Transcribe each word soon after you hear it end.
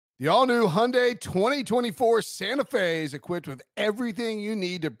The all-new Hyundai 2024 Santa Fe is equipped with everything you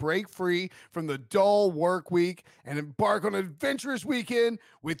need to break free from the dull work week and embark on an adventurous weekend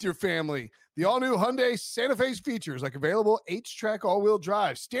with your family. The all-new Hyundai Santa Fe's features like available H-Track all-wheel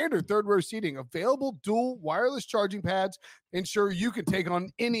drive, standard third-row seating, available dual wireless charging pads, ensure you can take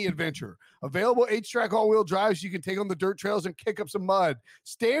on any adventure. Available H-Track all-wheel drives, you can take on the dirt trails and kick up some mud.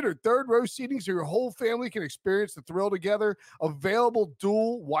 Standard third-row seating so your whole family can experience the thrill together. Available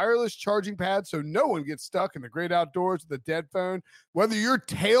dual wireless charging pads so no one gets stuck in the great outdoors with a dead phone. Whether you're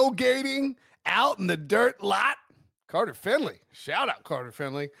tailgating out in the dirt lot, Carter Finley, shout out Carter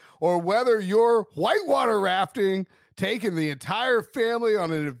Finley, or whether you're whitewater rafting, taking the entire family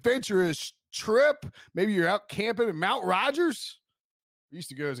on an adventurous trip, maybe you're out camping in Mount Rogers. I used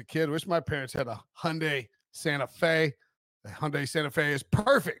to go as a kid. Wish my parents had a Hyundai Santa Fe. The Hyundai Santa Fe is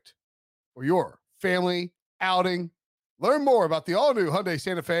perfect for your family outing. Learn more about the all-new Hyundai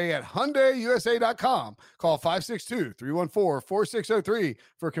Santa Fe at HyundaiUSA.com. Call 562-314-4603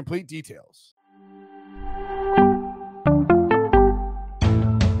 for complete details.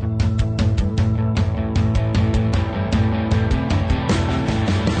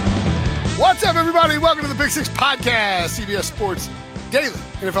 What's up, everybody? Welcome to the Big Six Podcast, CBS Sports Daily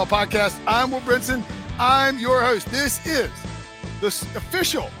NFL Podcast. I'm Will Brinson. I'm your host. This is the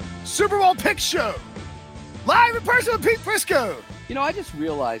official Super Bowl Pick Show. Live in person with Pete Prisco. You know, I just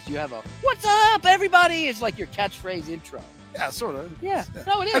realized you have a "What's up, everybody?" It's like your catchphrase intro. Yeah, sort of. Yeah,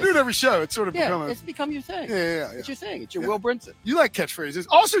 no, it is. I do it every show. It's sort of become it's become your thing. Yeah. It's your thing. It's your Will Brinson. You like catchphrases.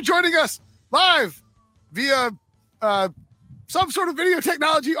 Also joining us live via some sort of video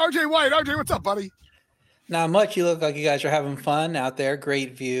technology, RJ White. RJ, what's up, buddy? Not much. You look like you guys are having fun out there.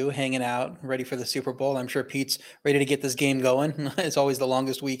 Great view, hanging out, ready for the Super Bowl. I'm sure Pete's ready to get this game going. It's always the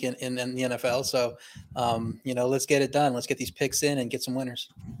longest week in the NFL. So, let's get it done. Let's get these picks in and get some winners.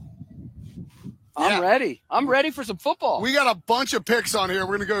 I'm ready. I'm ready for some football. We got a bunch of picks on here.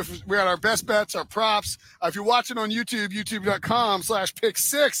 We're going to we got our best bets, our props. If you're watching on YouTube,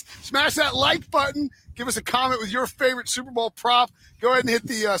 youtube.com/pick6, smash that like button. Give us a comment with your favorite Super Bowl prop. Go ahead and hit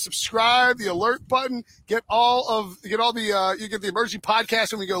the subscribe, the alert button. You get the emergency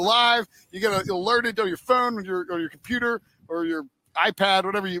podcast when we go live. You get alerted on your phone or your computer or your iPad,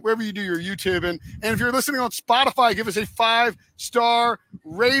 wherever you do your YouTube. And if you're listening on Spotify, give us a 5-star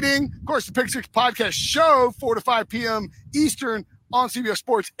rating. Of course, the Pick Six Podcast show, 4 to 5 p.m. Eastern on CBS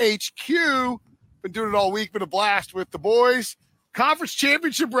Sports HQ. Been doing it all week. Been a blast with the boys. Conference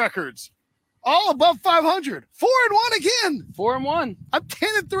championship records. All above 500. 4-1 again. 4-1. I'm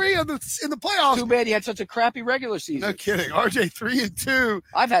 10-3 in the playoffs. Too bad you had such a crappy regular season. No kidding. RJ 3-2.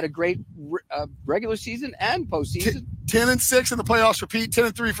 I've had a great regular season and postseason. 10-6 in the playoffs for Pete.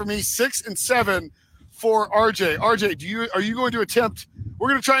 10-3 for me. 6-7 for RJ. RJ, are you going to attempt? We're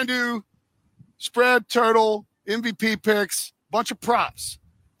going to try and do spread, total, MVP picks, bunch of props.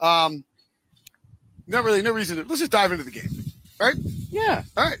 No reason to. Let's just dive into the game. All right? Yeah.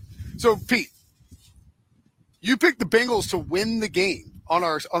 All right. So, Pete, you picked the Bengals to win the game on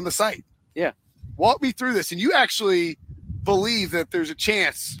the site. Yeah. Walk me through this. And you actually believe that there's a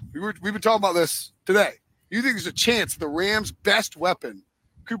chance. We've been talking about this today. You think there's a chance the Rams' best weapon,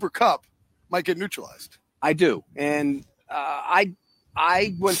 Cooper Kupp, might get neutralized? I do. And I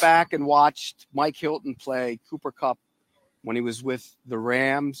went back and watched Mike Hilton play Cooper Kupp when he was with the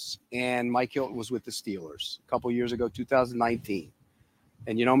Rams, and Mike Hilton was with the Steelers a couple years ago, 2019.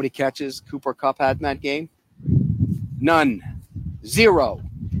 And you know how many catches Cooper Kupp had in that game? None. 0.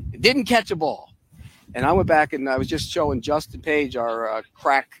 Didn't catch a ball. And I went back and I was just showing Justin Page, our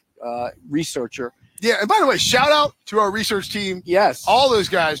crack researcher. Yeah, and by the way, shout out to our research team. Yes. All those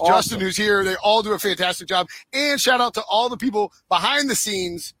guys. Awesome. Justin, who's here, they all do a fantastic job. And shout out to all the people behind the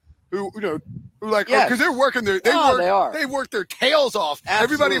scenes who because they're working they are. They work their tails off. Absolutely.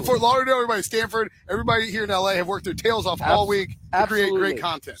 Everybody in Fort Lauderdale, everybody in Stanford, everybody here in LA have worked their tails off all week to create great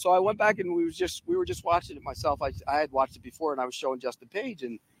content. So I went back and we were just watching it myself. I had watched it before and I was showing Justin Page,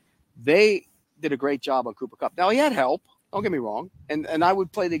 and they did a great job on Cooper Kupp. Now he had help, don't get me wrong, and I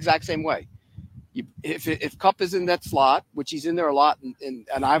would play the exact same way. If Kupp is in that slot, which he's in there a lot, and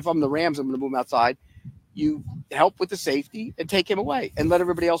I'm from the Rams, I'm going to move him outside. You help with the safety and take him away and let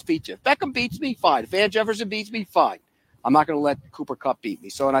everybody else beat you. If Beckham beats me, fine. If Van Jefferson beats me, fine. I'm not going to let Cooper Kupp beat me.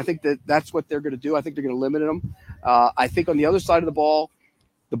 So, and I think that's what they're going to do. I think they're going to limit him. I think on the other side of the ball's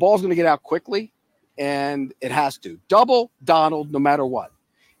going to get out quickly, and it has to. Double Donald no matter what.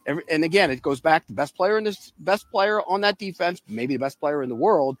 And again, it goes back to best player on that defense, maybe the best player in the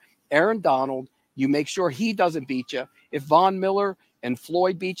world, Aaron Donald. You make sure he doesn't beat you. If Von Miller and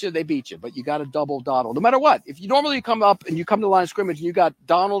Floyd beat you, they beat you. But you got to double Donald. No matter what. If you normally come up and you come to the line of scrimmage and you got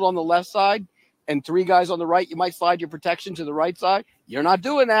Donald on the left side and 3 guys on the right, you might slide your protection to the right side. You're not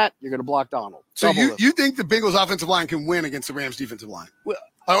doing that. You're going to block Donald. So you think the Bengals offensive line can win against the Rams defensive line? Well,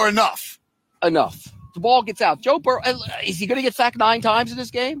 or enough? Enough. The ball gets out. Joe Burrow, is he going to get sacked 9 times in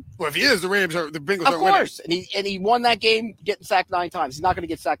this game? Well, if he is, the Bengals are of course. Winning. And he won that game getting sacked 9 times. He's not going to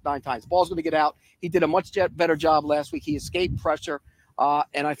get sacked 9 times. The ball's going to get out. He did a much better job last week. He escaped pressure.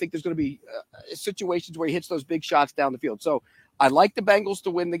 And I think there's going to be situations where he hits those big shots down the field. So I like the Bengals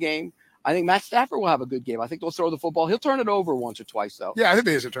to win the game. I think Matt Stafford will have a good game. I think they'll throw the football. He'll turn it over once or twice, though. Yeah, I think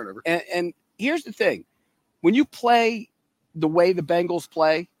he is a turnover. And here's the thing. When you play the way the Bengals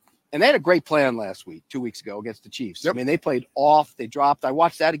play, and they had a great plan last week, 2 weeks ago against the Chiefs. Yep. I mean, they played off. They dropped. I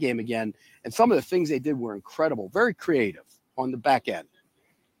watched that game again, and some of the things they did were incredible, very creative on the back end.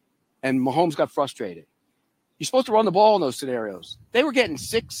 And Mahomes got frustrated. You're supposed to run the ball in those scenarios. They were getting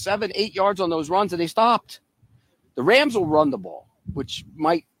 6, 7, 8 yards on those runs, and they stopped. The Rams will run the ball, which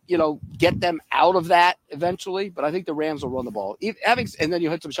might, get them out of that eventually, but I think the Rams will run the ball. And then you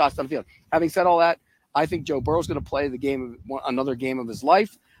hit some shots down the field. Having said all that, I think Joe Burrow's going to play another game of his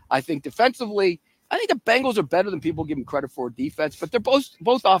life. I think defensively, I think the Bengals are better than people give them credit for defense, but they're both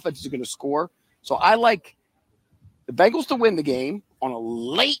offenses are going to score. So I like the Bengals to win the game on a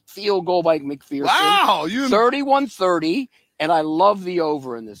late field goal by McPherson. Wow. 31-30, and I love the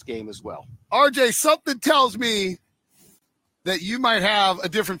over in this game as well. RJ, something tells me that you might have a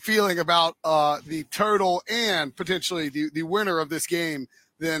different feeling about the total and potentially the winner of this game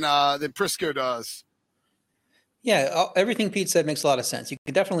than Prisco does. Yeah, everything Pete said makes a lot of sense. You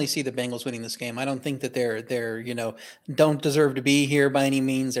can definitely see the Bengals winning this game. I don't think that they're don't deserve to be here by any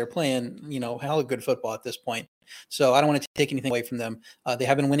means. They're playing, hella good football at this point. So I don't want to take anything away from them. They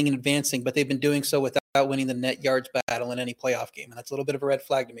have been winning and advancing, but they've been doing so without winning the net yards battle in any playoff game. And that's a little bit of a red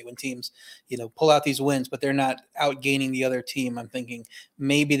flag to me when teams, pull out these wins, but they're not outgaining the other team. I'm thinking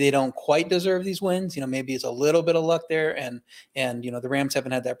maybe they don't quite deserve these wins. Maybe it's a little bit of luck there. And the Rams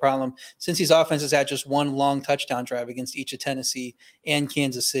haven't had that problem. Since these offenses had just one long touchdown drive against each of Tennessee and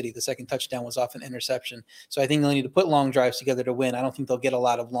Kansas City. The second touchdown was off an interception. So I think they'll need to put long drives together to win. I don't think they'll get a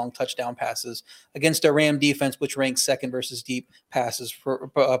lot of long touchdown passes against a Ram defense, which ranks second versus deep passes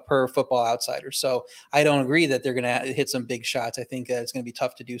per Football Outsider. So I don't agree that they're going to hit some big shots. I think it's going to be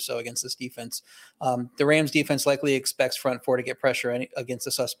tough to do so against this defense. The Rams defense likely expects front four to get pressure against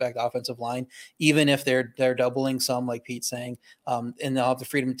the suspect offensive line, even if they're doubling some, like Pete's saying, and they'll have the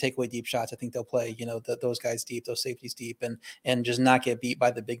freedom to take away deep shots. I think they'll play, those guys deep, those safeties deep, and just not get beat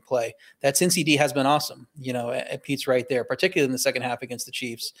by the big play. That Cincy D has been awesome. Pete's right there, particularly in the second half against the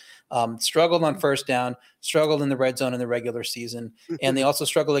Chiefs. Struggled on first down, struggled in the red zone in the regular season, and they also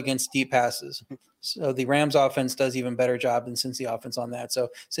struggled against deep passes. So the Rams offense does even better job than Cincy offense on that. So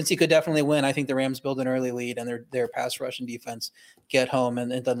Cincy could definitely win. I think the Rams build an early lead and their pass rush and defense get home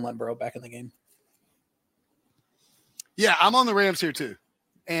and it doesn't let Burrow back in the game. Yeah, I'm on the Rams here too.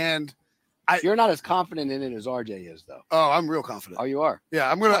 And you're not as confident in it as RJ is, though. Oh, I'm real confident. Oh, you are?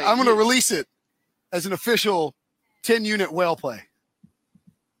 Yeah, I'm gonna release it as an official 10-unit whale play.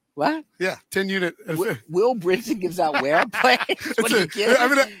 What? Yeah, 10-unit. Will Brinson gives out whale play?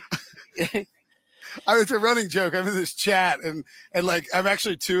 It's a running joke. I'm in this chat and like I'm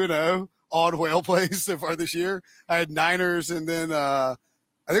actually 2-0 on whale plays so far this year. I had Niners and then I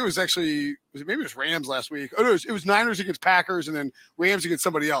think it was actually maybe it was Rams last week. Oh no, it was Niners against Packers and then Rams against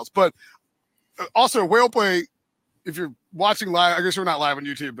somebody else. But also whale play. If you're watching live, I guess we're not live on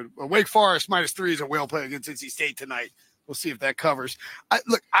YouTube, but Wake Forest -3 is a whale play against NC State tonight. We'll see if that covers.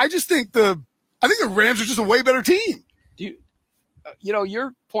 I just think the Rams are just a way better team.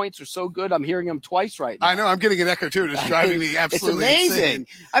 Your points are so good. I'm hearing them twice right now. I know. I'm getting an echo too. It's driving me absolutely It's amazing. insane.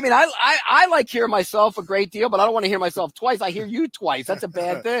 I mean, I like hearing myself a great deal, but I don't want to hear myself twice. I hear you twice. That's a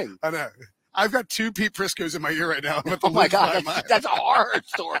bad thing. I know. I've got 2 Pete Priscos in my ear right now. Oh my God, that's a horror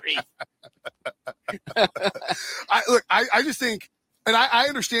story. I just think, and I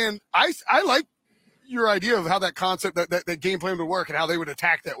understand. I like your idea of how that concept, that game plan would work and how they would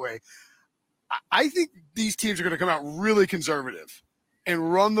attack that way. I think these teams are going to come out really conservative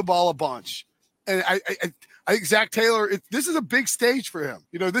and run the ball a bunch. And I think Zach Taylor, this is a big stage for him.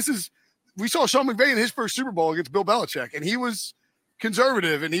 We saw Sean McVay in his first Super Bowl against Bill Belichick, and he was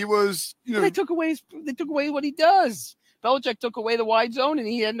conservative, and he was, They took away what he does. Belichick took away the wide zone, and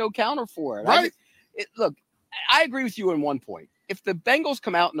he had no counter for it. Right. Look, I agree with you on one point. If the Bengals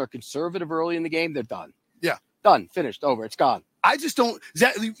come out and they're conservative early in the game, they're done. Yeah. Done. Finished. Over. It's gone. I just don't.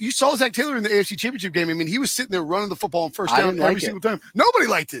 You saw Zach Taylor in the AFC Championship game. I mean, he was sitting there running the football on first down every single time. Nobody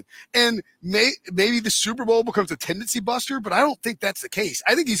liked it. And maybe the Super Bowl becomes a tendency buster, but I don't think that's the case.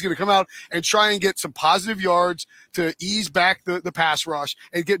 I think he's going to come out and try and get some positive yards to ease back the pass rush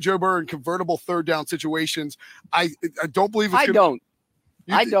and get Joe Burrow in convertible third down situations. I don't believe it's I don't.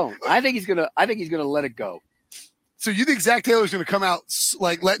 I think he's gonna let it go. So you think Zach Taylor's going to come out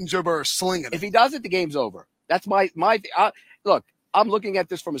like letting Joe Burrow sling it? If he does it, the game's over. That's my look. I'm looking at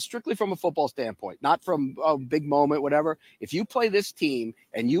this strictly from a football standpoint, not from a big moment, whatever. If you play this team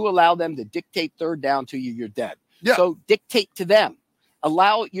and you allow them to dictate third down to you, you're dead. Yeah. So dictate to them.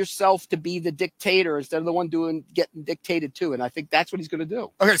 Allow yourself to be the dictator instead of the one getting dictated to. And I think that's what he's going to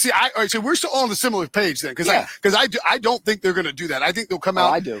do. Okay. See, all right, so we're still on the similar page then, because I don't think they're going to do that. I think they'll come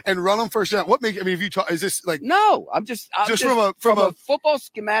out and run them first down. If you talk, is this like no? I'm just from a football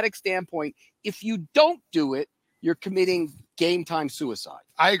schematic standpoint. If you don't do it, you're committing game time suicide.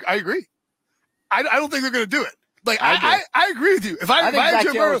 I agree. I don't think they're going to do it. Like I agree with you. If I think have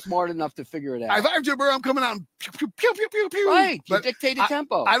Zach Taylor's smart enough to figure it out. If I have Joe Burrow, I'm coming out and pew, pew, pew, pew, pew. Right, you dictate the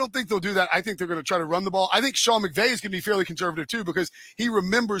tempo. I don't think they'll do that. I think they're going to try to run the ball. I think Sean McVay is going to be fairly conservative too, because he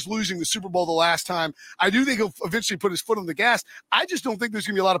remembers losing the Super Bowl the last time. I do think he'll eventually put his foot on the gas. I just don't think there's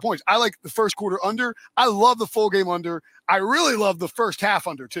going to be a lot of points. I like the first quarter under. I love the full game under. I really love the first half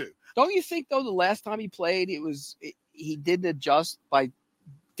under too. Don't you think though the last time he played, he didn't adjust by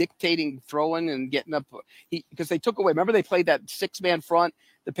dictating throwing and getting up because they took away, remember they played that 6-man front,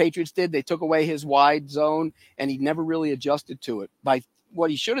 the Patriots did, they took away his wide zone and he never really adjusted to it. By what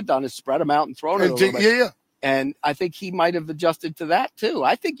he should have done is spread him out and thrown it a little bit. Yeah. And I think he might have adjusted to that too.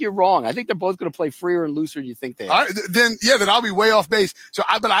 I think you're wrong. I think they're both going to play freer and looser than you think they are. Then I'll be way off base.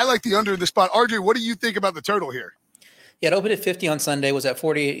 But I like the under in the spot. RJ, what do you think about the total here? Yeah, it opened at 50 on Sunday, was at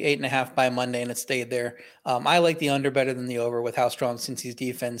 48.5 by Monday, and it stayed there. I like the under better than the over with how strong Cincy's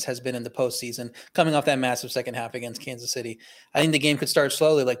defense has been in the postseason, coming off that massive second half against Kansas City. I think the game could start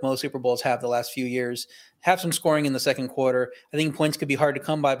slowly like most Super Bowls have the last few years. Have some scoring in the second quarter. I think points could be hard to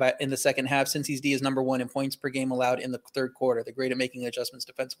come by in the second half. Cincy's D is number 1 in points per game allowed in the third quarter. They're great at making adjustments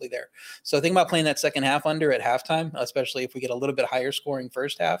defensively there. So think about playing that second half under at halftime, especially if we get a little bit higher scoring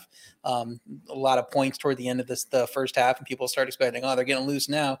first half. A lot of points toward the end of the first half, and people start expecting, they're getting loose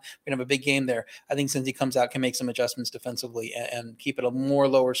now. We're going to have a big game there. I think Cincy comes out, can make some adjustments defensively and keep it a more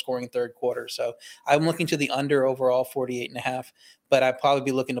lower scoring third quarter. So I'm looking to the under overall 48.5. But I'd probably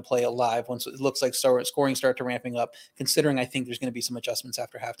be looking to play it live once it looks like scoring start to ramping up, considering I think there's going to be some adjustments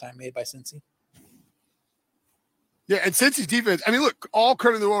after halftime made by Cincy. Yeah, and Cincy's defense, I mean, look, all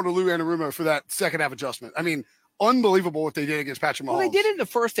credit in the world to Lou Anarumo for that second half adjustment. I mean, unbelievable what they did against Patrick Mahomes. Well, they did it in the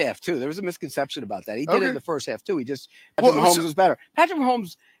first half, too. There was a misconception about that. He did it in the first half, too. Patrick Mahomes was better. Patrick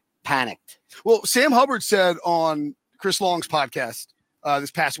Mahomes panicked. Well, Sam Hubbard said on Chris Long's podcast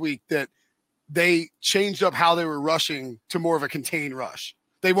this past week that they changed up how they were rushing to more of a contained rush.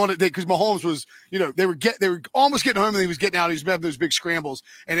 Because Mahomes was, they were almost getting home and he was getting out. He was having those big scrambles.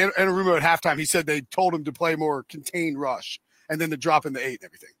 And Anarumo at halftime, he said they told him to play more contained rush and then to drop in the 8 and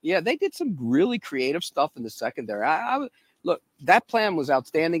everything. Yeah, they did some really creative stuff in the secondary. Look, that plan was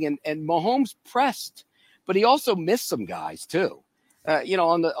outstanding, and Mahomes pressed, but he also missed some guys too.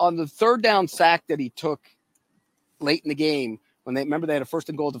 On the third down sack that he took late in the game, when they had a 1st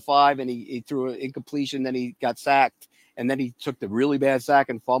and goal to 5 and he threw an incompletion, then he got sacked, and then he took the really bad sack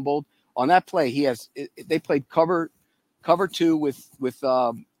and fumbled. On that play, they played cover 2 with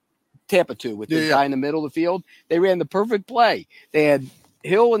Tampa 2 with the guy in the middle of the field. They ran the perfect play. They had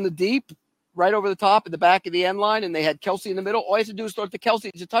Hill in the deep, right over the top at the back of the end line, and they had Kelsey in the middle. All he had to do was throw it to Kelsey.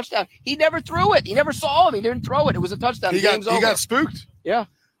 It's a touchdown. He never threw it. He never saw him. He didn't throw it. It was a touchdown. He got spooked. Yeah.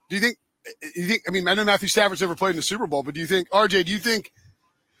 Do you think? I mean, I know Matthew Stafford's never played in the Super Bowl, but RJ,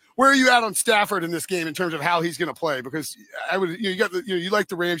 where are you at on Stafford in this game in terms of how he's going to play? Because I would, you like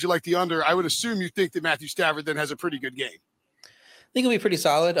the Rams, you like the under. I would assume you think that Matthew Stafford then has a pretty good game. I think he'll be pretty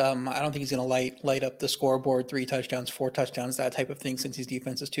solid. I don't think he's going to light up the scoreboard, 3 touchdowns, 4 touchdowns, that type of thing, since his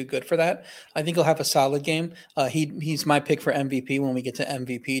defense is too good for that. I think he'll have a solid game. He's my pick for MVP when we get to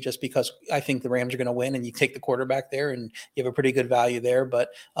MVP, just because I think the Rams are going to win, and you take the quarterback there, and you have a pretty good value there. But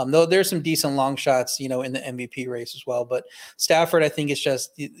though there's some decent long shots, in the MVP race as well. But Stafford, I think it's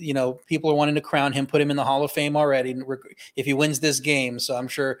just, people are wanting to crown him, put him in the Hall of Fame already if he wins this game. So I'm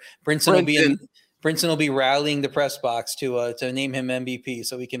sure Brinson will be rallying the press box to name him MVP,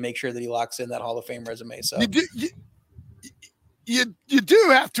 so we can make sure that he locks in that Hall of Fame resume. So you do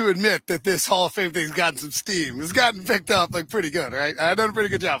have to admit that this Hall of Fame thing's gotten some steam. It's gotten picked up pretty good, right? I've done a pretty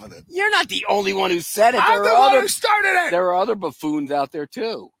good job with it. You're not the only one who said it. I'm the one who started it. There are other buffoons out there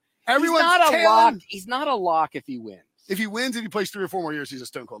too. Everyone's He's not a lock if he wins. If he wins and he plays 3 or 4 more years, he's a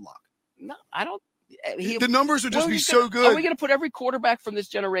stone cold lock. No, I don't. The numbers would just be so good. Are we going to put every quarterback from this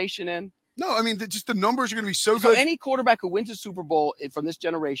generation in? No, I mean, just the numbers are going to be so So good. any quarterback who wins a Super Bowl from this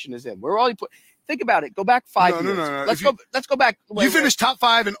generation is in. We're already put. Think about it. Go back 5 years. No. Let's go back. You finished top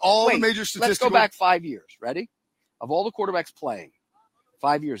 5 in all the major statistical. Let's go back 5 years. Ready? Of all the quarterbacks playing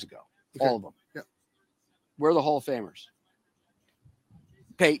 5 years ago, all of them. Yeah. Where are the Hall of Famers?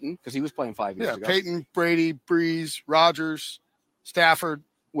 Peyton, because he was playing 5 years ago. Peyton, Brady, Breeze, Rodgers, Stafford,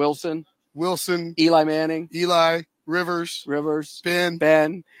 Wilson, Eli Manning, Rivers,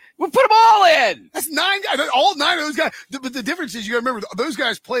 Ben. We'll put them all in. That's 9 guys. All 9 of those guys. But the difference is you got to remember those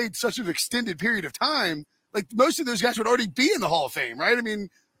guys played such an extended period of time. Like most of those guys would already be in the Hall of Fame, right? I mean,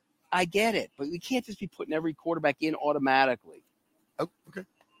 I get it, but we can't just be putting every quarterback in automatically. Oh, okay.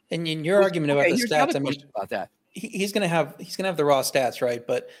 And in your argument about the stats, I mean, about that. He's gonna have the raw stats, right?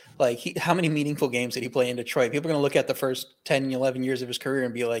 But like, how many meaningful games did he play in Detroit? People are gonna look at the first 10, 11 years of his career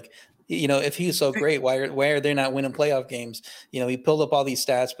and be like, if he's so great, why are they not winning playoff games? He pulled up all these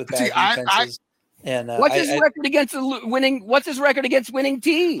stats with bad defenses. What's his record against winning? What's his record against winning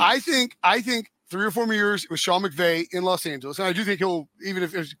teams? I think 3 or 4 more years with Sean McVay in Los Angeles, and I do think he'll even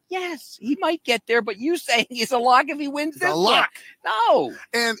if there's yes, he might get there. But you saying he's a lock if he wins this? A lock. No.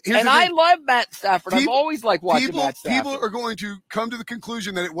 And I love Matt Stafford. I've always liked watching Matt Stafford. People are going to come to the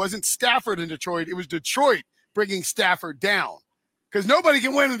conclusion that it wasn't Stafford in Detroit; it was Detroit bringing Stafford down because nobody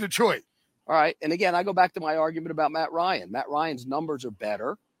can win in Detroit. All right, and again, I go back to my argument about Matt Ryan. Matt Ryan's numbers are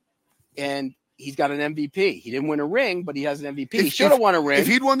better, and he's got an MVP. He didn't win a ring, but he has an MVP. He should have won a ring. If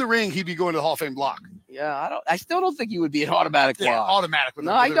he'd won the ring, he'd be going to the Hall of Fame block. Yeah, I still don't think he would be an automatic block. Automatic.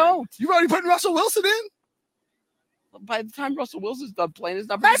 No, I don't. You've already put Russell Wilson in? By the time Russell Wilson's done playing, his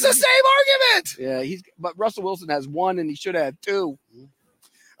numbers. That's the same argument. Yeah, but Russell Wilson has 1 and he should have 2.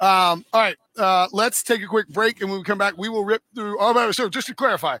 All right. Let's take a quick break, and when we come back, we will rip through. So just to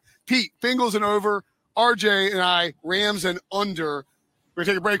clarify, Pete, Bengals and over, RJ and I, Rams and under. We're going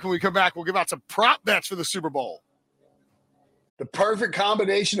to take a break. When we come back, we'll give out some prop bets for the Super Bowl. The perfect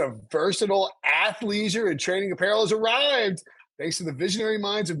combination of versatile athleisure and training apparel has arrived. Thanks to the visionary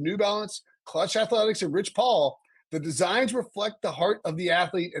minds of New Balance, Clutch Athletics, and Rich Paul, the designs reflect the heart of the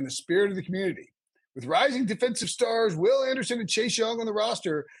athlete and the spirit of the community. With rising defensive stars Will Anderson and Chase Young on the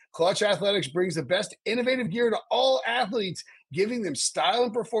roster, Clutch Athletics brings the best innovative gear to all athletes, giving them style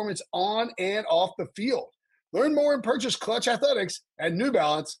and performance on and off the field. Learn more and purchase Clutch Athletics at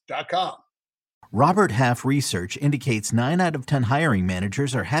newbalance.com. Robert Half research indicates 9 out of 10 hiring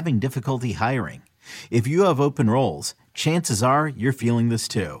managers are having difficulty hiring. If you have open roles, chances are you're feeling this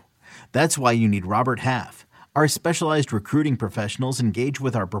too. That's why you need Robert Half. Our specialized recruiting professionals engage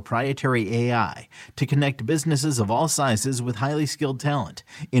with our proprietary AI to connect businesses of all sizes with highly skilled talent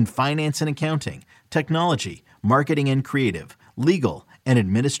in finance and accounting, technology, marketing and creative, legal, and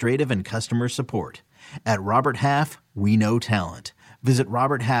administrative and customer support. At Robert Half, we know talent. Visit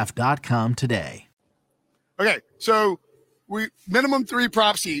roberthalf.com today. Okay, so we minimum 3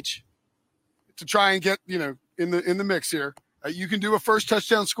 props each to try and get, in the mix here. You can do a first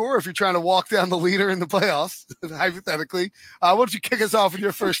touchdown score if you're trying to walk down the leader in the playoffs, hypothetically. Why don't you kick us off with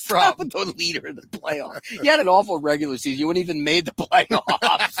your first prop? The leader in the playoffs. You had an awful regular season. You wouldn't even made the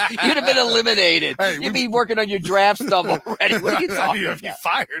playoffs. You'd have been eliminated. Hey, You'd be working on your draft stuff already. What are you talking You'd be about?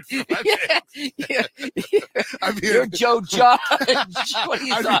 fired. You're Joe Judge. What are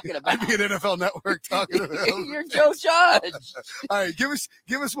you talking about? I'd be an NFL Network talking about. You're Joe Judge. All right, give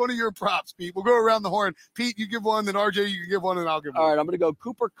us one of your props, Pete. We'll go around the horn. Pete, you give one, then RJ, you can give one, and I'll give one. All right, I'm going to go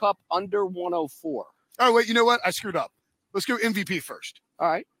Cooper Kupp under 104. Oh, wait, you know what? I screwed up. Let's go MVP first. All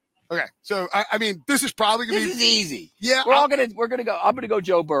right. Okay, so I mean, this is probably going to be. This is easy. Yeah, we're going to go. I'm going to go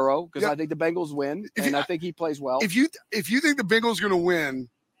Joe Burrow because I think the Bengals win, and I think he plays well. If you think the Bengals are going to win,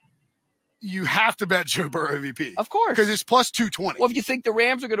 you have to bet Joe Burrow MVP. Of course, because it's plus 220. Well, if you think the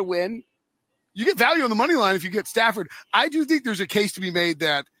Rams are going to win, you get value on the money line if you get Stafford. I do think there's a case to be made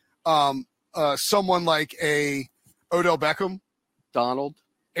that someone like a Odell Beckham,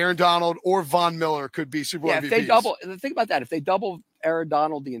 Aaron Donald, or Von Miller could be Super Bowl MVPs. If they double, think about that. If they double Aaron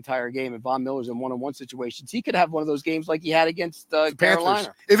Donald the entire game and Von Miller's in one-on-one situations, he could have one of those games like he had against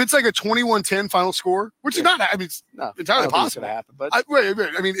Carolina. If it's like a 21-10 final score, which is not, I mean, it's entirely possible. Happen, but I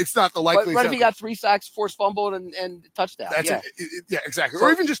mean, it's not the likely. But if he got 3 sacks, forced fumble, and touchdown, yeah, exactly. So,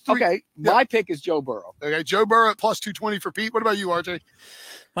 or even just 3. Okay, my pick is Joe Burrow. Okay, Joe Burrow at plus 220 for Pete. What about you, RJ?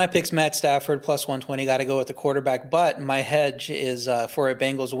 My pick's Matt Stafford plus 120. Got to go with the quarterback, but my hedge is for a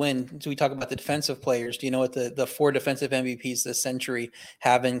Bengals win. So we talk about the defensive players. Do you know what the 4 defensive MVPs this century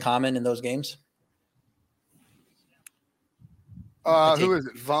have in common in those games? Who is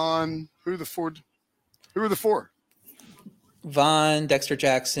it? Von. Who are the 4? Von, Dexter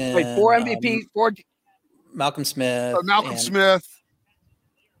Jackson. Wait, 4 MVP, 4 Malcolm Smith. Malcolm Smith.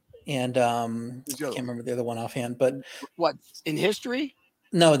 And I can't remember the other one offhand, but what in history?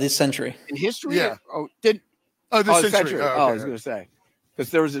 No, this century. In history? Yeah. This century. I was going to say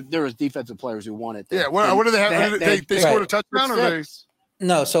because there was defensive players who won it. Yeah. What do they have? They scored a touchdown, or they?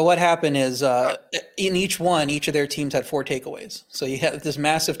 No. So what happened is in each of their teams had 4 takeaways. So you had this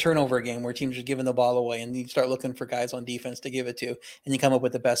massive turnover game where teams are giving the ball away, and you start looking for guys on defense to give it to, and you come up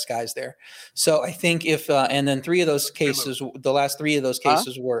with the best guys there. So I think and then 3 of those cases, the last 3 of those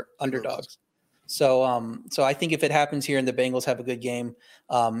cases were underdogs. So I think if it happens here and the Bengals have a good game,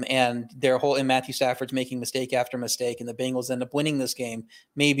 and Matthew Stafford's making mistake after mistake, and the Bengals end up winning this game,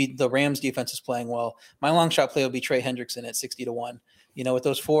 maybe the Rams defense is playing well. My long shot play will be Trey Hendrickson at 60-1. With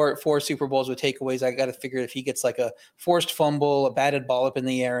those four Super Bowls with takeaways, I got to figure if he gets like a forced fumble, a batted ball up in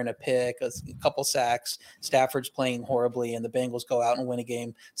the air, and a pick, a couple sacks, Stafford's playing horribly, and the Bengals go out and win a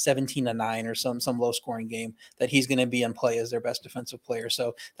game 17-9 or some low scoring game, that he's going to be in play as their best defensive player.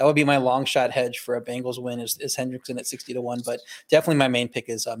 So that would be my long shot hedge for a Bengals win is Hendrickson at 60-1. But definitely my main pick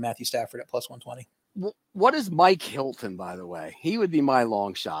is Matthew Stafford at +120. What is Mike Hilton, by the way? He would be my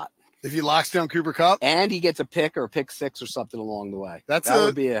long shot. If he locks down Cooper Kupp and he gets a pick or a pick 6 or something along the way, that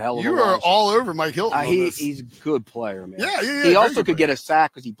would be a hell of a. You are all over Mike Hilton. He's a good player, man. Yeah. He also could get a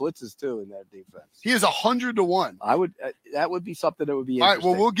sack because he blitzes too in that defense. He is 100-1. I would. That would be something that would be. All right.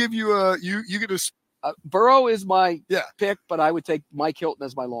 Well, we'll give you you get a. Burrow is my pick, but I would take Mike Hilton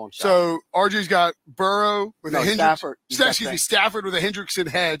as my long shot. So RJ's got Burrow with a Stafford. Stafford with a Hendrickson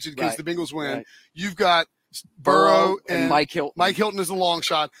hedge in case the Bengals win. Right. You've got Burrow and Mike Hilton. Mike Hilton is a long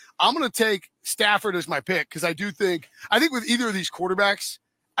shot. I'm going to take Stafford as my pick because I think with either of these quarterbacks,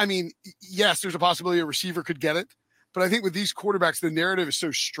 I mean, yes, there's a possibility a receiver could get it, but I think with these quarterbacks, the narrative is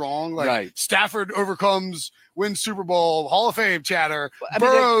so strong. Like Stafford wins Super Bowl, Hall of Fame chatter.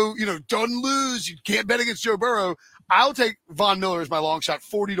 Burrow, doesn't lose. You can't bet against Joe Burrow. I'll take Von Miller as my long shot,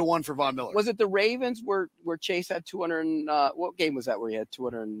 40-1 for Von Miller. Was it the Ravens where Chase had 200? What game was that where he had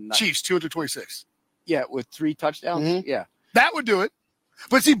 200? Chiefs 226. Yeah, with 3 touchdowns. Mm-hmm. Yeah, that would do it.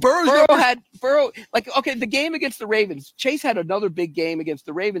 But see, Burrow the game against the Ravens. Chase had another big game against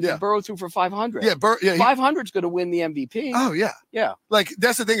the Ravens, and Burrow threw for 500. Yeah, 500 is going to win the MVP. Oh yeah, yeah. Like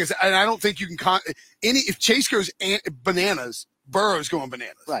that's the thing is, and I don't think you can if Chase goes bananas, Burrow's going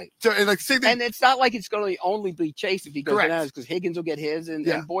bananas. Right. So and same thing. And it's not like it's going to only be Chase if he goes bananas because Higgins will get his and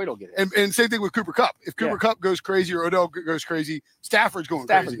Boyd will get it. And same thing with Cooper Kupp. If Cooper Kupp goes crazy or Odell goes crazy, Stafford's going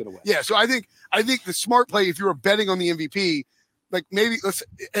crazy. Going to win. Yeah. So I think the smart play if you're betting on the MVP, like maybe let's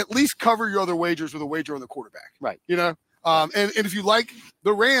at least cover your other wagers with a wager on the quarterback. Right. And if you like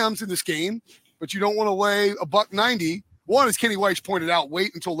the Rams in this game, but you don't want to lay $1.90, one, as Kenny White pointed out,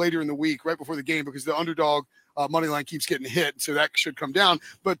 wait until later in the week, right before the game, because the underdog money line keeps getting hit, so that should come down.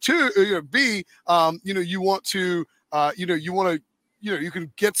 But two, B, you want to, you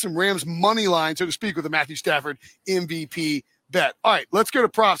can get some Rams money line, so to speak, with a Matthew Stafford MVP bet. All right, let's go to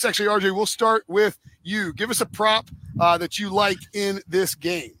props. Actually, RJ, we'll start with you. Give us a prop that you like in this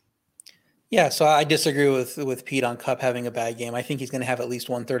game. Yeah, so I disagree with Pete on Kupp having a bad game. I think he's going to have at least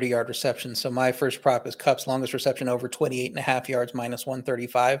 130-yard reception. So my first prop is Kupp's longest reception over 28.5 yards minus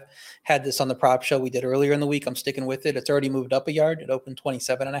 135. Had this on the prop show we did earlier in the week. I'm sticking with it. It's already moved up a yard. It opened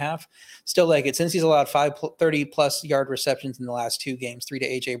 27.5. Still like it since he's allowed 30-plus yard receptions in the last 2 games, 3 to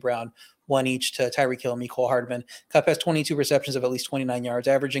A.J. Brown, 1 each to Tyreek Hill and Mecole Hardman. Kupp has 22 receptions of at least 29 yards,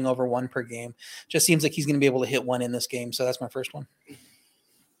 averaging over 1 per game. Just seems like he's going to be able to hit 1 in this game. So that's my first one.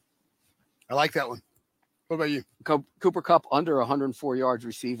 I like that one. What about you? Cooper Kupp under 104 yards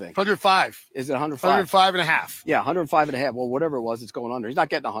receiving. 105. Is it 105? 105 and a half. Yeah, 105 and a half. Well, whatever it was, it's going under. He's not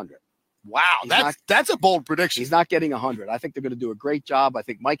getting 100. Wow, that's a bold prediction. He's not getting 100. I think they're going to do a great job. I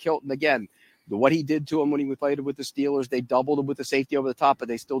think Mike Hilton, again, what he did to him when he played with the Steelers, they doubled him with the safety over the top, but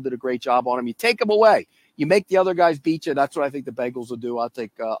they still did a great job on him. You take him away. You make the other guys beat you. That's what I think the Bengals will do. I'll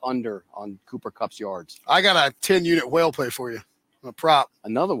take under on Cooper Kupp's yards. I got a 10-unit whale play for you. A prop.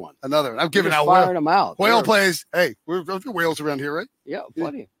 Another one. I'm giving out firing them out. Whale plays. Hey, we're whales around here, right? Yeah,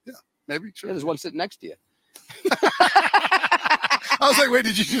 plenty. Yeah, maybe. Sure. Yeah, there's one sitting next to you. I was like, wait,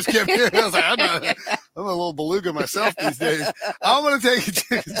 did you just get me? I was like, I'm a little beluga myself these days. I'm going to take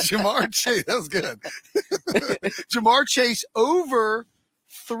Ja'Marr Chase. That was good. Ja'Marr Chase over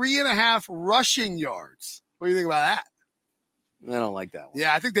 3.5 rushing yards. What do you think about that? I don't like that one.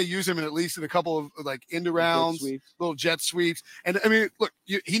 Yeah, I think they use him in at least in a couple of like end arounds, little jet sweeps. And I mean, look,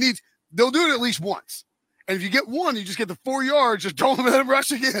 they'll do it at least once. And if you get one, you just get the 4 yards. Just don't let him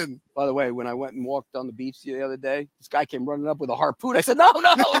rush again. By the way, when I went and walked on the beach the other day, this guy came running up with a harpoon. I said, no,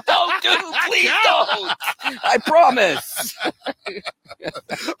 don't do, please don't. I promise.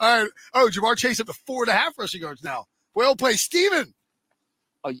 All right. Oh, Ja'Marr Chase up to 4.5 rushing yards now. Well played, Steven.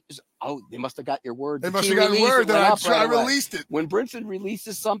 Oh, they must have got your word. They must have got word that I released it. When Brinson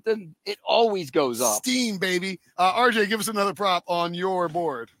releases something, it always goes up. Steam, baby. RJ, give us another prop on your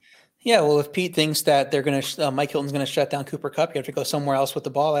board. Yeah, well, if Pete thinks that they're going to, Mike Hilton's going to shut down Cooper Kupp, you have to go somewhere else with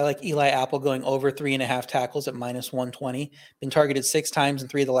the ball. I like Eli Apple going over 3.5 tackles at -120. Been targeted 6 times in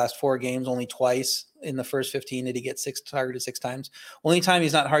 3 of the last 4 games, only twice in the first 15 did he get targeted 6 times. Only time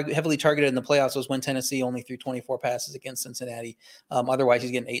he's not heavily targeted in the playoffs was when Tennessee only threw 24 passes against Cincinnati. Otherwise, he's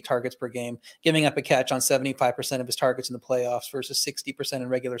getting 8 targets per game, giving up a catch on 75% of his targets in the playoffs versus 60% in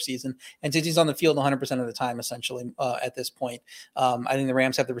regular season. And since he's on the field 100% of the time, essentially, at this point, I think the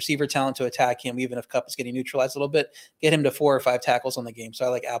Rams have the receiver talent to attack him, even if Kupp is getting neutralized a little bit, get him to 4 or 5 tackles on the game. So I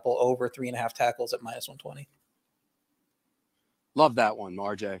like Apple over 3.5 tackles at -120. Love that one,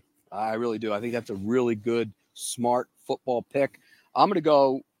 RJ. I really do. I think that's a really good, smart football pick. I'm going to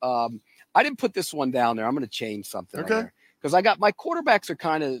go. I didn't put this one down there. I'm going to change something. Okay. Because I got my quarterbacks are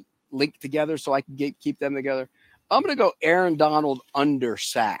kind of linked together, so I can keep them together. I'm going to go Aaron Donald under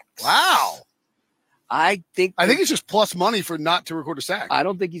sacks. Wow. I think it's just plus money for not to record a sack. I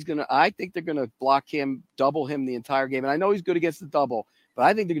don't think he's going to. I think they're going to block him, double him the entire game. And I know he's good against the double, but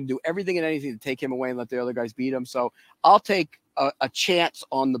I think they're going to do everything and anything to take him away and let the other guys beat him. So I'll take a chance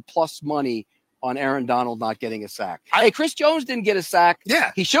on the plus money on Aaron Donald not getting a sack. Hey, Chris Jones didn't get a sack.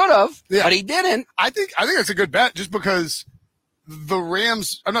 Yeah. He should have, yeah. But he didn't. I think that's a good bet just because the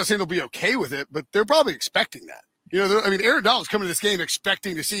Rams, I'm not saying they'll be okay with it, but they're probably expecting that. Aaron Donald's coming to this game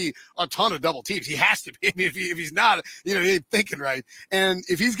expecting to see a ton of double teams. He has to be. I mean, if he's not, he ain't thinking right. And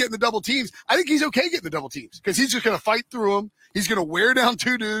if he's getting the double teams, I think he's okay getting the double tems because he's just going to fight through them. He's going to wear down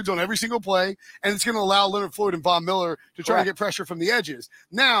 2 dudes on every single play, and it's going to allow Leonard Floyd and Von Miller to try to get pressure from the edges.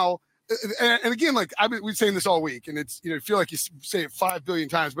 Now, and again, like we've been saying this all week, and it's, you feel like you say it 5 billion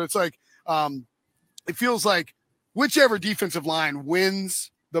times, but it's like it feels like whichever defensive line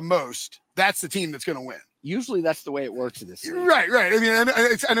wins the most, that's the team that's going to win. Usually that's the way it works in this league. Right. I mean,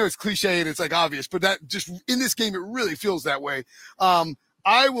 I know it's cliche and it's like obvious, but that just in this game, it really feels that way.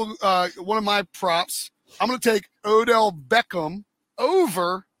 I will, one of my props, I'm going to take Odell Beckham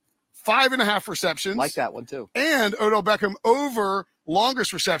over 5.5 receptions. Like that one too. And Odell Beckham over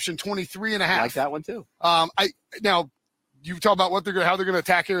longest reception, 23.5. Like that one too. Now you talk about how they're going to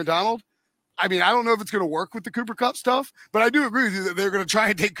attack Aaron Donald. I mean, I don't know if it's going to work with the Cooper Kupp stuff, but I do agree with you that they're going to try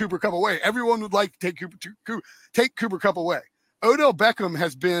and take Cooper Kupp away. Everyone would like to take Cooper Kupp away. Odell Beckham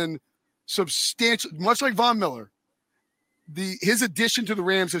has been substantial, much like Von Miller. His addition to the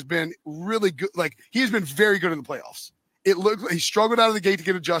Rams has been really good. Like, he has been very good in the playoffs. It looked like he struggled out of the gate to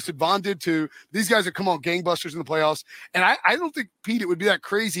get adjusted. Von did too. These guys have come on gangbusters in the playoffs. And I don't think, Pete, it would be that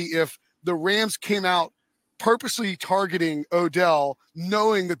crazy if the Rams came out purposely targeting Odell,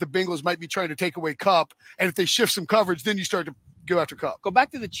 knowing that the Bengals might be trying to take away Kupp. And if they shift some coverage, then you start to go after Kupp. Go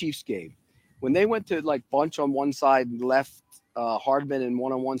back to the Chiefs game. When they went to like bunch on one side and left Hardman in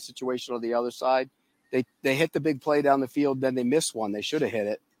one-on-one situation on the other side, they hit the big play down the field, then they missed one. They should have hit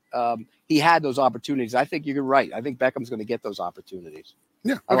it. He had those opportunities. I think you're right. I think Beckham's going to get those opportunities.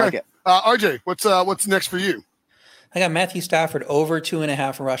 Yeah, okay. I like it. RJ, what's next for you? I got Matthew Stafford over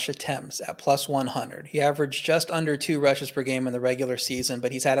 2.5 rush attempts at +100. He averaged just under 2 rushes per game in the regular season,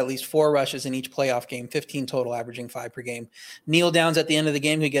 but he's had at least 4 rushes in each playoff game, 15 total, averaging 5 per game. Kneel downs at the end of the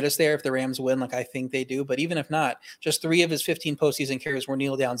game could get us there if the Rams win, like I think they do. But even if not, just 3 of his 15 postseason carries were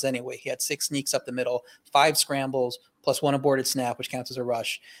kneel downs anyway. He had 6 sneaks up the middle, 5 scrambles, plus 1 aborted snap, which counts as a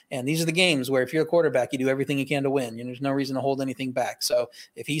rush. And these are the games where if you're a quarterback, you do everything you can to win. There's no reason to hold anything back. So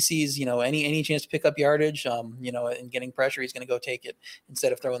if he sees, any chance to pick up yardage, and getting pressure, he's going to go take it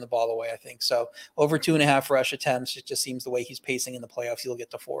instead of throwing the ball away, I think. So over 2.5 rush attempts, it just seems the way he's pacing in the playoffs, he'll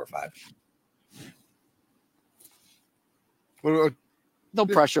get to 4 or 5. They'll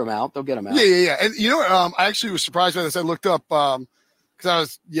pressure him out. They'll get him out. Yeah. And I actually was surprised by this. I looked up because I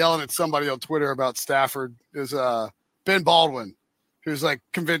was yelling at somebody on Twitter about Stafford. Is Ben Baldwin, who's like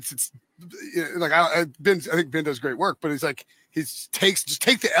convinced it's like I think Ben does great work, but he's like just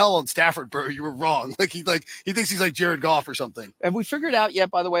take the L on Stafford, bro. You were wrong. Like he thinks he's like Jared Goff or something. Have we figured out yet,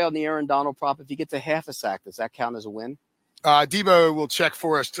 by the way, on the Aaron Donald prop, if he gets a half a sack, does that count as a win? Debo will check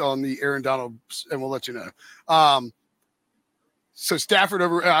for us on the Aaron Donald, and we'll let you know. So Stafford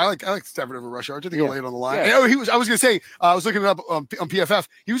over, I like Stafford over rush yards. I think I'll lay it on the line. Yeah. I was going to say, I was looking it up on PFF.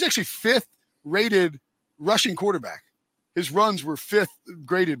 He was actually 5th rated rushing quarterback. His runs were 5th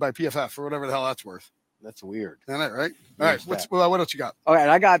graded by PFF for whatever the hell that's worth. That's weird. Isn't that right? All right. What else you got? All right.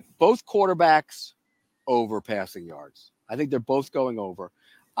 I got both quarterbacks over passing yards. I think they're both going over.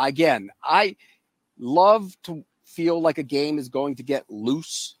 Again, I love to feel like a game is going to get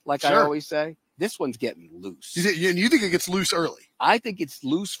loose, like I always say. This one's getting loose. You think it gets loose early? I think it's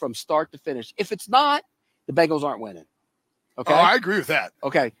loose from start to finish. If it's not, the Bengals aren't winning. Okay. Oh, I agree with that.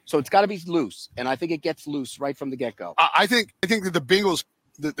 Okay. So it's got to be loose. And I think it gets loose right from the get-go. I think that the Bengals,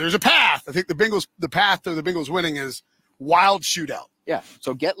 there's a path. I think the path to the Bengals winning is wild shootout. Yeah.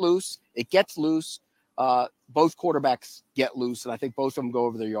 So get loose. It gets loose. Both quarterbacks get loose, and I think both of them go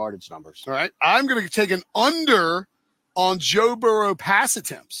over their yardage numbers. All right. I'm going to take an under on Joe Burrow pass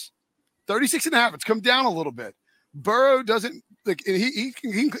attempts. 36.5. It's come down a little bit. Burrow doesn't like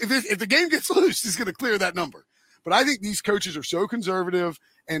if the game gets loose, he's going to clear that number. But I think these coaches are so conservative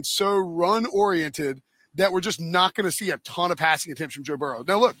and so run oriented that we're just not going to see a ton of passing attempts from Joe Burrow.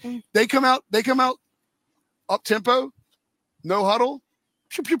 Now look, they come out up tempo, no huddle,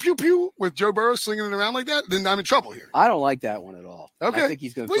 pew pew pew pew with Joe Burrow slinging it around like that. Then I'm in trouble here. I don't like that one at all. Okay, I think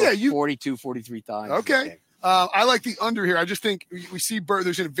he's going to throw 42, 43 times. Okay. I like the under here. I just think we see Burrow.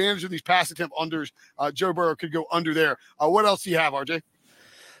 There's an advantage of these pass attempt unders. Joe Burrow could go under there. What else do you have, RJ?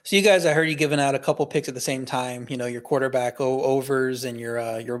 So you guys, I heard you giving out a couple picks at the same time. You know, your quarterback overs and your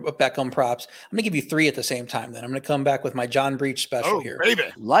Beckham props. I'm gonna give you 3 at the same time. Then I'm gonna come back with my John Breach special here. Baby.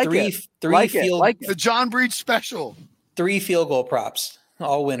 The John Breach special. 3 field goal props,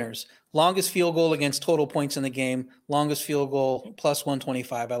 all winners. Longest field goal against total points in the game. Longest field goal plus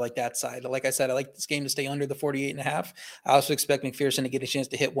 125. I like that side. Like I said, I like this game to stay under the 48.5. I also expect McPherson to get a chance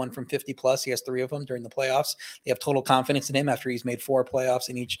to hit one from 50 plus. He has 3 of them during the playoffs. They have total confidence in him after he's made 4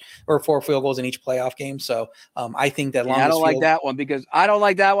 field goals in each playoff game. So I think that I don't like that one because I don't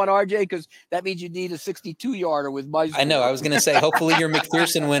like that one, RJ, because that means you need a 62-yarder with Meisner. I know. I was going to say, hopefully your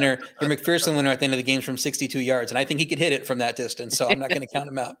McPherson winner at the end of the game is from 62 yards. And I think he could hit it from that distance. So I'm not going to count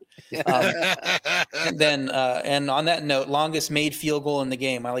him out. And then, and on that note, longest made field goal in the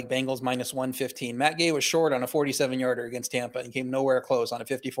game. I like Bengals minus 115. Matt Gay was short on a 47-yarder against Tampa and came nowhere close on a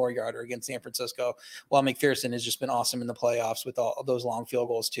 54-yarder against San Francisco. While McPherson has just been awesome in the playoffs with all of those long field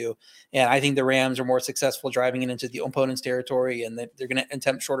goals too. And I think the Rams are more successful driving it into the opponent's territory, and they're going to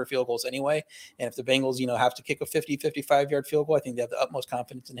attempt shorter field goals anyway. And if the Bengals, have to kick a 50, 55-yard field goal, I think they have the utmost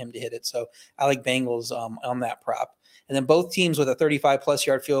confidence in him to hit it. So I like Bengals on that prop. And then both teams with a 35-plus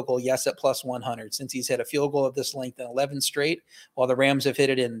yard field goal, yes, at plus 100, since he's hit a field goal of this length in 11 straight, while the Rams have hit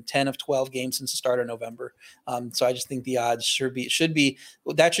it in 10 of 12 games since the start of November. So I just think the odds should be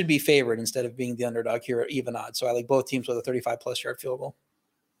favored instead of being the underdog here at even odds. So I like both teams with a 35-plus yard field goal.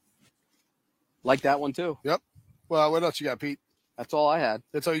 Like that one too. Yep. Well, what else you got, Pete? That's all I had.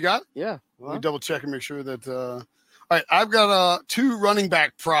 That's all you got? Yeah. Let me double check and make sure that. All right, I've got 2 running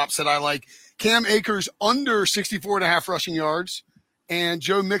back props that I like. Cam Akers under 64.5 rushing yards and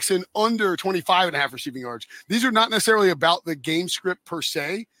Joe Mixon under 25.5 receiving yards. These are not necessarily about the game script per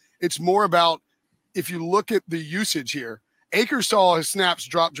se. It's more about if you look at the usage here. Akers saw his snaps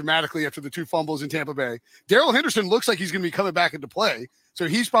drop dramatically after the 2 fumbles in Tampa Bay. Darrell Henderson looks like he's going to be coming back into play. So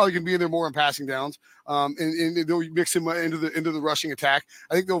he's probably going to be in there more in passing downs, and they'll mix him into the rushing attack.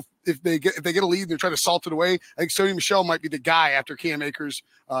 I think if they get a lead and they're trying to salt it away, I think Sony Michel might be the guy after Cam Akers'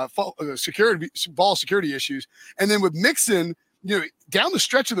 ball security issues. And then with Mixon, down the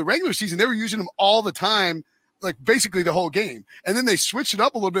stretch of the regular season, they were using him all the time, like basically the whole game. And then they switched it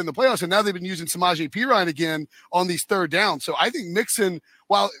up a little bit in the playoffs, and now they've been using Samaje Perine again on these 3rd downs. So I think Mixon,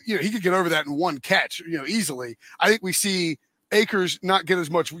 while he could get over that in one catch, easily, I think we see Akers not get as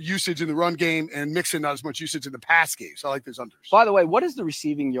much usage in the run game and Mixon not as much usage in the pass game. So I like those unders. By the way, what is the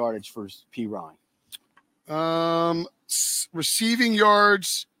receiving yardage for Perine? Receiving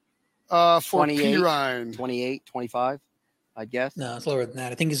yards for Perine. 28, 25, I guess. No, it's lower than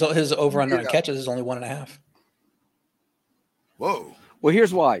that. I think his over-under on catches is only 1.5. Whoa. Well,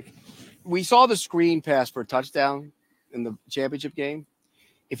 here's why. We saw the screen pass for a touchdown in the championship game.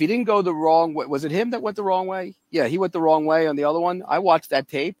 If he didn't go the wrong way, was it him that went the wrong way? Yeah, he went the wrong way on the other one. I watched that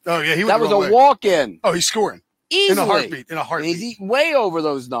tape. Oh, yeah, that was a walk-in. Oh, he's scoring. Easily. In a heartbeat. He's way over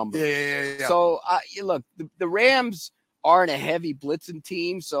those numbers. Yeah. So, look, the Rams aren't a heavy blitzing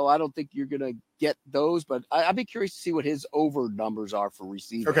team, so I don't think you're going to get those. But I'd be curious to see what his over numbers are for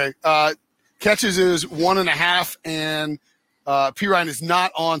receiving. Okay. Catches is 1.5, and Perine is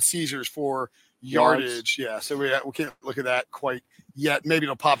not on Caesars for yardage. Yeah, so we can't look at that quite yet. Maybe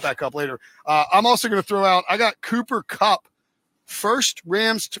it'll pop back up later. I'm also going to throw out, I got Cooper Kupp first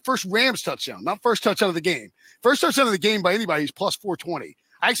Rams touchdown, not first touchdown of the game. First touchdown of the game by anybody, he's plus 420.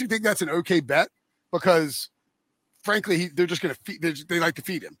 I actually think that's an okay bet because, frankly, they're just going to feed. They like to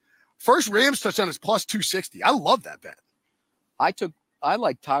feed him. First Rams touchdown is plus 260. I love that bet. I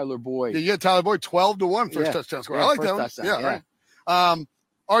like Tyler Boyd. Yeah, you had Tyler Boyd 12-1 first touchdown score. I like that one. Touchdown, right.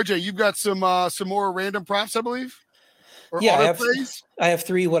 RJ, you've got some more random props, I believe. Or yeah, plays? I have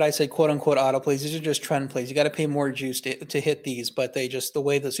 3 what I say quote unquote auto plays. These are just trend plays. You got to pay more juice to hit these, but they just the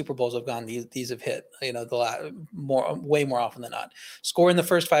way the Super Bowls have gone, these have hit. Way more often than not. Score in the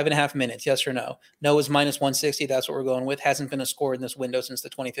first 5.5 minutes, yes or no? No is minus 160. That's what we're going with. Hasn't been a score in this window since the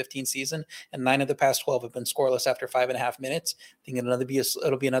 2015 season, and 9 of the past 12 have been scoreless after 5.5 minutes. I think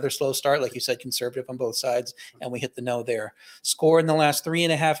it'll be another slow start, like you said, conservative on both sides, and we hit the no there. Score in the last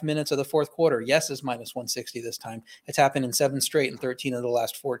 3.5 minutes of the fourth quarter. Yes is minus 160 this time. It's happened in 7 straight and 13 of the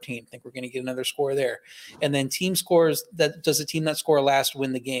last 14. I think we're going to get another score there. And then team scores, does the team that score last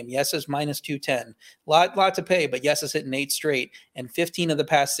win the game? Yes is minus 210. Lot to pay, but yes is hitting 8 straight and 15 of the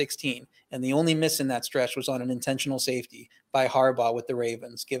past 16. And the only miss in that stretch was on an intentional safety by Harbaugh with the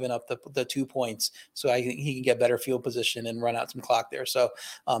Ravens, giving up the 2 points. So he can get better field position and run out some clock there. So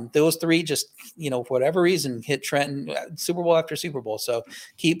those 3 just, for whatever reason, hit trend Super Bowl after Super Bowl. So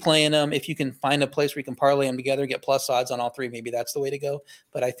keep playing them. If you can find a place where you can parlay them together, get plus odds on all 3, maybe that's the way to go.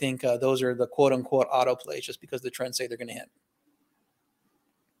 But I think those are the quote unquote auto plays just because the trends say they're going to hit.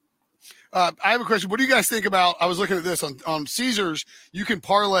 I have a question. What do you guys think about, I was looking at this on Caesars, you can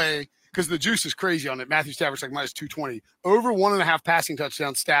parlay because the juice is crazy on it. Matthew Stafford's like minus 220. Over 1.5 passing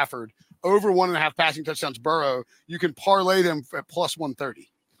touchdowns, Stafford. Over 1.5 passing touchdowns, Burrow. You can parlay them at plus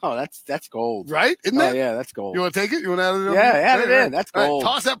 130. Oh, that's gold. Right? Isn't it? Oh, yeah, that's gold. You want to take it? You want to add it in? Yeah, add it in. That's gold. Right,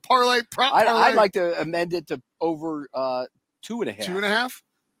 toss that parlay. I'd like to amend it to over 2.5.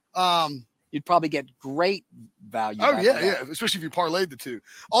 2.5? You'd probably get great value. Oh, yeah. Especially if you parlayed the 2.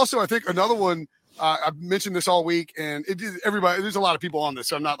 Also, I think another one, I've mentioned this all week, and there's a lot of people on this,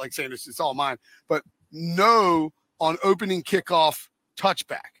 so I'm not like saying it's all mine, but no on opening kickoff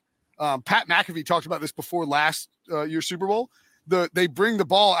touchback. Pat McAfee talked about this before last year's Super Bowl. They bring the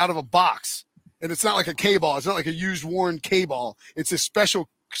ball out of a box, and it's not like a K ball. It's not like a used worn K ball. It's a special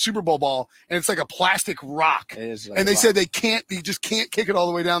Super Bowl ball, and it's like a plastic rock. It is like and they said they just can't kick it all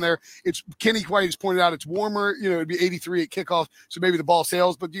the way down there. It's Kenny White has pointed out it's warmer. It'd be 83 at kickoff, so maybe the ball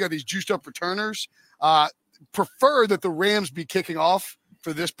sails. But you got these juiced up returners. Prefer that the Rams be kicking off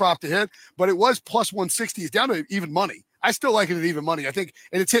for this prop to hit, but it was plus 160. It's down to even money. I still like it at even money. I think,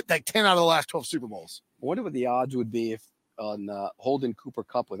 and it's hit like 10 out of the last 12 Super Bowls. I wonder what the odds would be if on holding Cooper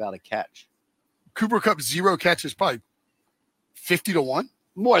Kupp without a catch. Cooper Kupp 0 catches, probably 50-1.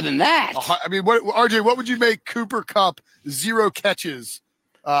 More than that. I mean, RJ, what would you make Cooper Kupp 0 catches?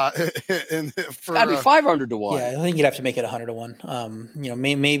 It's gotta be 500-1. Yeah, I think you'd have to make it 100-1.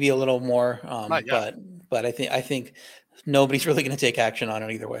 Maybe a little more. But I think nobody's really going to take action on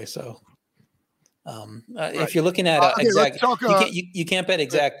it either way. So, right. If you're looking at exact, you can't bet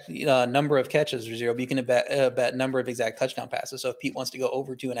exact number of catches or 0, but you can bet number of exact touchdown passes. So if Pete wants to go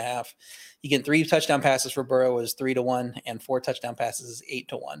over 2.5, you get 3 touchdown passes for Burrow is 3-1, and 4 touchdown passes is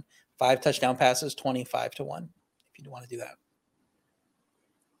 8-1. 5 touchdown passes, 25-1. If you want to do that.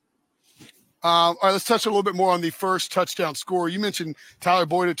 All right, let's touch a little bit more on the first touchdown score. You mentioned Tyler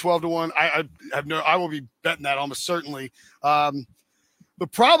Boyd at 12-1. I will be betting that almost certainly. The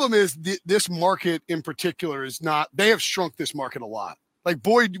problem is this market in particular is not. They have shrunk this market a lot. Like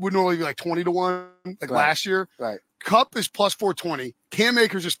Boyd would normally be like 20-1, last year. Right. Kupp is plus 420. Cam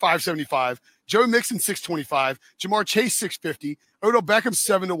Akers is 575. Joe Mixon 625. Jamar Chase 650. Odell Beckham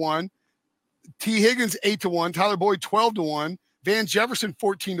 7-1. T Higgins 8-1. Tyler Boyd 12-1. Van Jefferson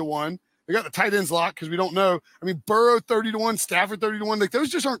 14-1. They got the tight ends locked because we don't know. I mean, Burrow 30-1, Stafford 30-1. Like those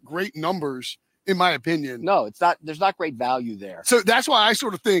just aren't great numbers, in my opinion. No, it's not. There's not great value there. So that's why I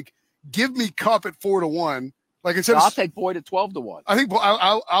sort of think, give me Kupp at 4-1. Like instead, I'll take Boyd at 12-1. I think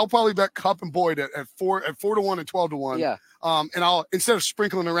I'll probably bet Kupp and Boyd at 4-1 and 12-1. Yeah. And I'll instead of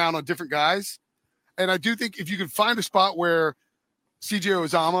sprinkling around on different guys. And I do think if you can find a spot where C.J.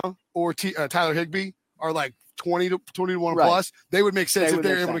 Uzomah or Tyler Higbee are like 20-1 right. plus, they would make sense if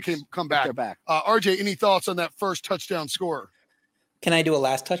they're able to come back. RJ, any thoughts on that first touchdown score? Can I do a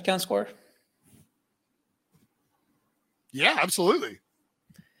last touchdown score? Yeah, absolutely.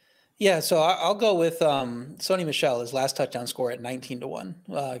 Yeah, so I'll go with Sony Michel, his last touchdown score at 19-1.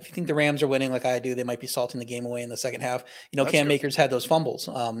 If you think the Rams are winning like I do, they might be salting the game away in the second half. Cam Akers had those fumbles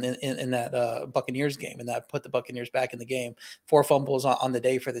in that Buccaneers game, and that put the Buccaneers back in the game. 4 fumbles on the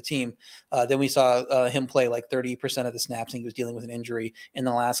day for the team. Then we saw him play like 30% of the snaps, and he was dealing with an injury in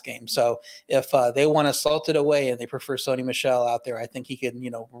the last game. So if they want to salt it away and they prefer Sony Michel out there, I think he could,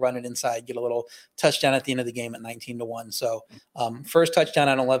 run it inside, get a little touchdown at the end of the game at 19-1. So first touchdown,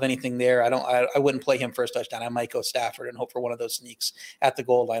 I don't love anything anything there. I wouldn't play him first touchdown. I might go Stafford and hope for one of those sneaks at the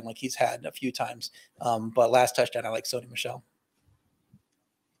goal line like he's had a few times. But last touchdown, I like Sony Michel.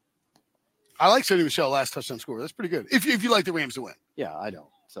 I like Sony Michel last touchdown score. That's pretty good. If you like the Rams to win. Yeah, I don't.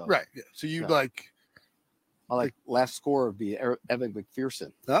 So right. Yeah. So you like. I like last score would be Evan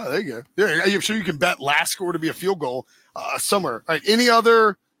McPherson. Oh, there you go. Yeah, I'm sure you can bet last score to be a field goal somewhere. All right. Any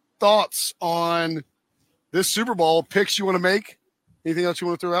other thoughts on this Super Bowl picks you want to make? Anything else you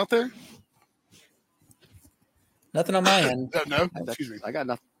want to throw out there? Nothing on my end. No. Excuse me. I got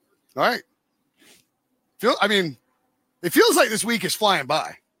nothing. All right. It feels like this week is flying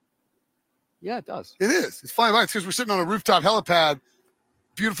by. Yeah, it does. It is. It's flying by. It's because we're sitting on a rooftop helipad.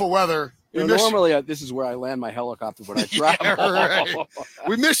 Beautiful weather. Normally, this is where I land my helicopter when I travel. Yeah, right.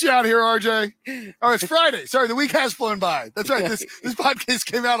 We miss you out here, RJ. Oh, it's Friday. Sorry, the week has flown by. That's right. This podcast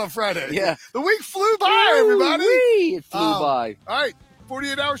came out on Friday. Yeah. The week flew by, everybody. It flew by. All right.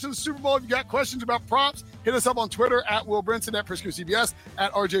 48 hours to the Super Bowl. If you got questions about props, hit us up on Twitter at Will Brinson, at Prisco CBS,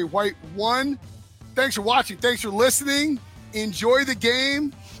 at RJ White 1. Thanks for watching. Thanks for listening. Enjoy the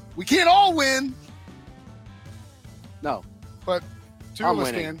game. We can't all win. No. But two of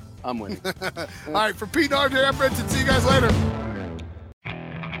us can. I'm winning. All right, for Pete and RJ, I'm Brinson. See you guys later.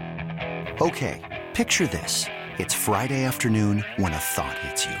 Okay, picture this. It's Friday afternoon when a thought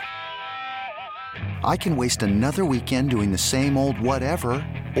hits you. I can waste another weekend doing the same old whatever,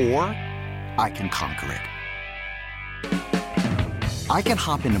 or I can conquer it. I can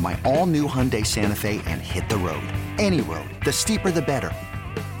hop into my all-new Hyundai Santa Fe and hit the road. Any road. The steeper, the better.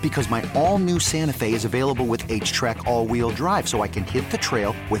 Because my all-new Santa Fe is available with H-Track all-wheel drive, so I can hit the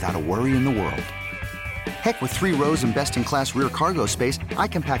trail without a worry in the world. Heck, with 3 rows and best-in-class rear cargo space, I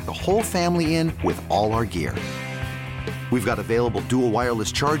can pack the whole family in with all our gear. We've got available dual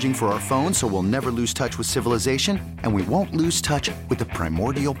wireless charging for our phones, so we'll never lose touch with civilization, and we won't lose touch with the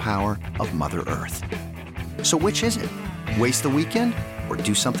primordial power of Mother Earth. So which is it? Waste the weekend or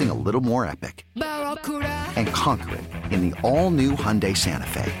do something a little more epic? And conquer it in the all-new Hyundai Santa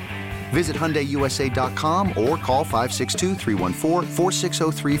Fe. Visit HyundaiUSA.com or call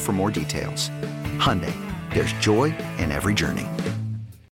 562-314-4603 for more details. Hyundai, there's joy in every journey.